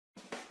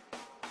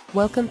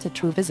Welcome to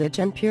Truvisage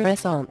and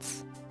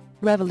Puressance.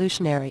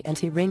 Revolutionary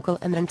anti-wrinkle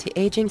and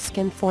anti-aging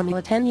skin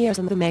formula 10 years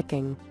in the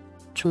making.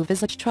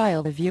 Truvisage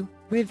Trial Review,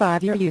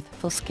 revive your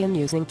youthful skin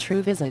using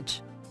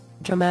Truvisage.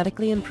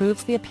 Dramatically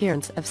improves the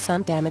appearance of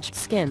sun-damaged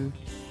skin.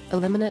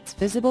 Eliminates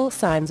visible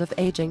signs of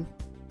aging.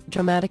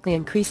 Dramatically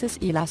increases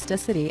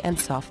elasticity and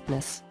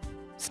softness.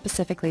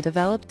 Specifically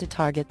developed to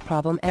target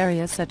problem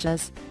areas such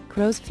as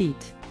crow's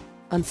feet.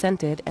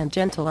 Unscented and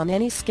gentle on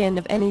any skin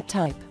of any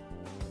type.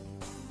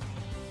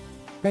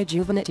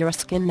 Rejuvenate your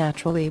skin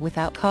naturally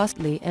without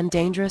costly and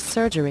dangerous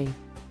surgery.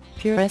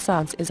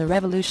 Puressance is a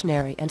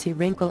revolutionary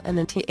anti-wrinkle and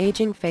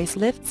anti-aging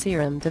facelift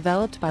serum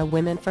developed by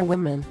women for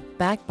women,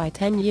 backed by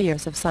 10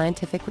 years of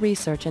scientific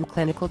research and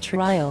clinical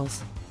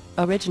trials.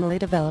 Originally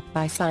developed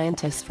by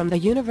scientists from the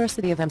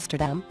University of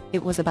Amsterdam,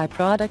 it was a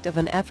byproduct of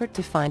an effort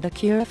to find a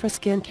cure for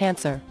skin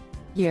cancer.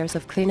 Years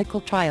of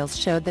clinical trials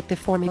showed that the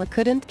formula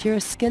couldn't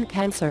cure skin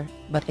cancer,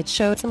 but it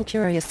showed some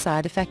curious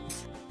side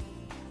effects.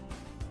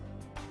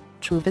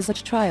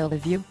 Truvisage Trial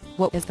Review,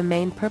 what is the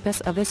main purpose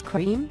of this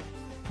cream?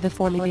 The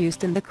formula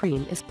used in the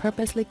cream is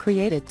purposely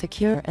created to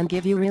cure and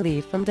give you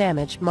relief from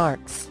damage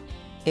marks.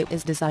 It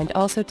is designed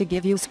also to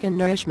give you skin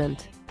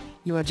nourishment.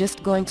 You are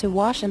just going to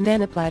wash and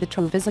then apply the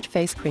Truvisage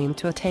face cream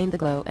to attain the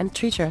glow and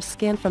treat your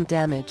skin from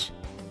damage.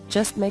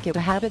 Just make it a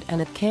habit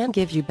and it can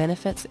give you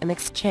benefits in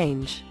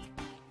exchange.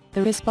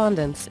 The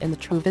respondents in the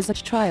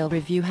Truvisage Trial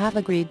Review have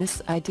agreed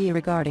this idea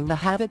regarding the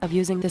habit of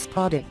using this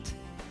product.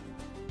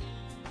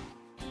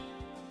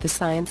 The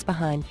science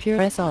behind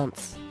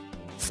Puressance.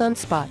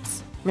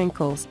 Sunspots,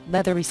 wrinkles,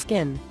 leathery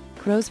skin,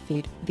 crow's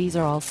feet, these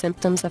are all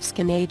symptoms of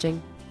skin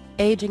aging.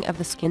 Aging of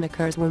the skin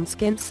occurs when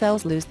skin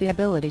cells lose the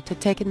ability to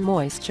take in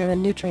moisture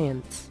and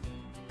nutrients.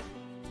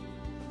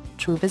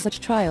 Truvisage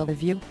Trial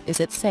Review, is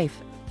it safe?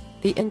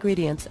 The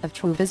ingredients of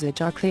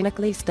Truvisage are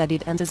clinically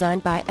studied and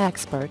designed by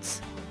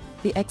experts.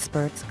 The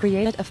experts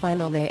created a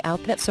final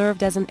layout that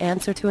served as an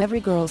answer to every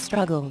girl's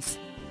struggles.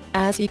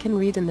 As you can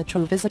read in the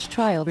Truvisage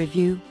Trial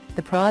Review,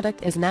 the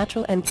product is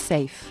natural and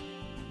safe.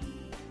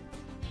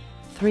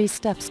 3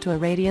 steps to a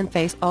radiant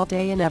face all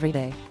day and every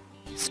day.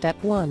 Step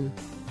 1.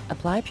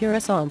 Apply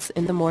Puressance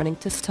in the morning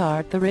to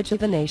start the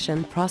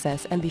rejuvenation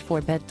process and before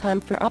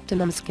bedtime for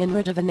optimum skin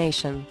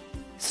rejuvenation.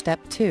 Step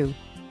 2.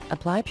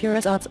 Apply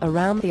Puressance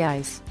around the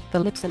eyes, the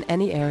lips and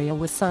any area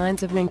with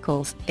signs of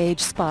wrinkles,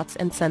 age spots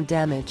and sun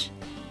damage.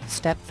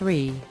 Step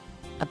 3.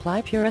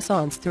 Apply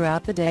Puressance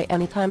throughout the day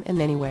anytime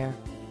and anywhere.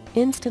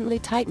 Instantly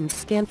tightens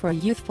skin for a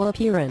youthful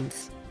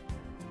appearance.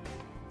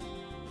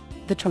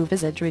 The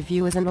Truvisage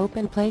Review is an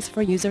open place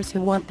for users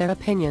who want their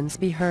opinions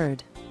be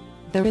heard.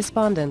 The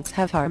respondents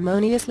have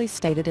harmoniously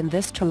stated in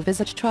this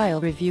Truvisage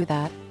Trial Review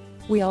that,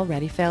 "We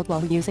already failed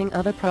while using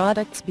other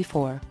products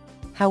before.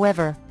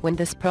 However, when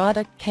this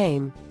product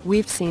came,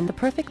 we've seen the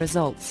perfect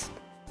results."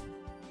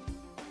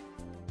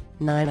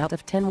 9 out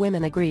of 10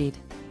 women agreed.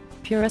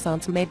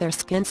 Puressance made their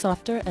skin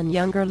softer and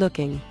younger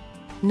looking.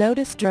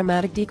 Noticed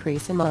dramatic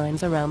decrease in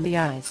lines around the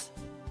eyes.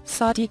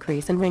 Saw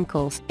decrease in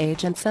wrinkles,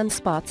 age and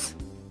sunspots.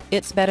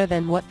 It's better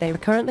than what they're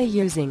currently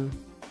using.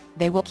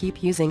 They will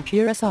keep using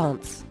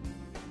Puressance.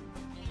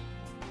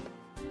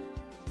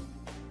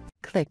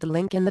 Click the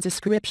link in the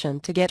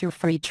description to get your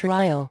free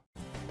trial.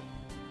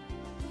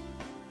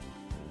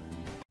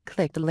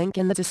 Click the link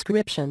in the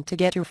description to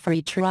get your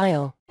free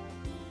trial.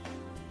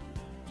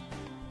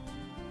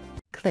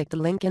 Click the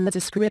link in the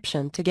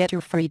description to get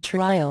your free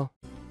trial.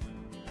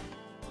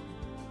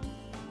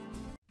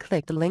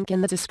 Click the link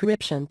in the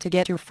description to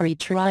get your free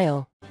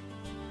trial.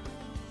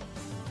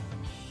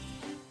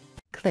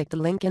 Click the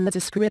link in the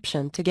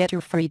description to get your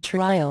free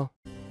trial.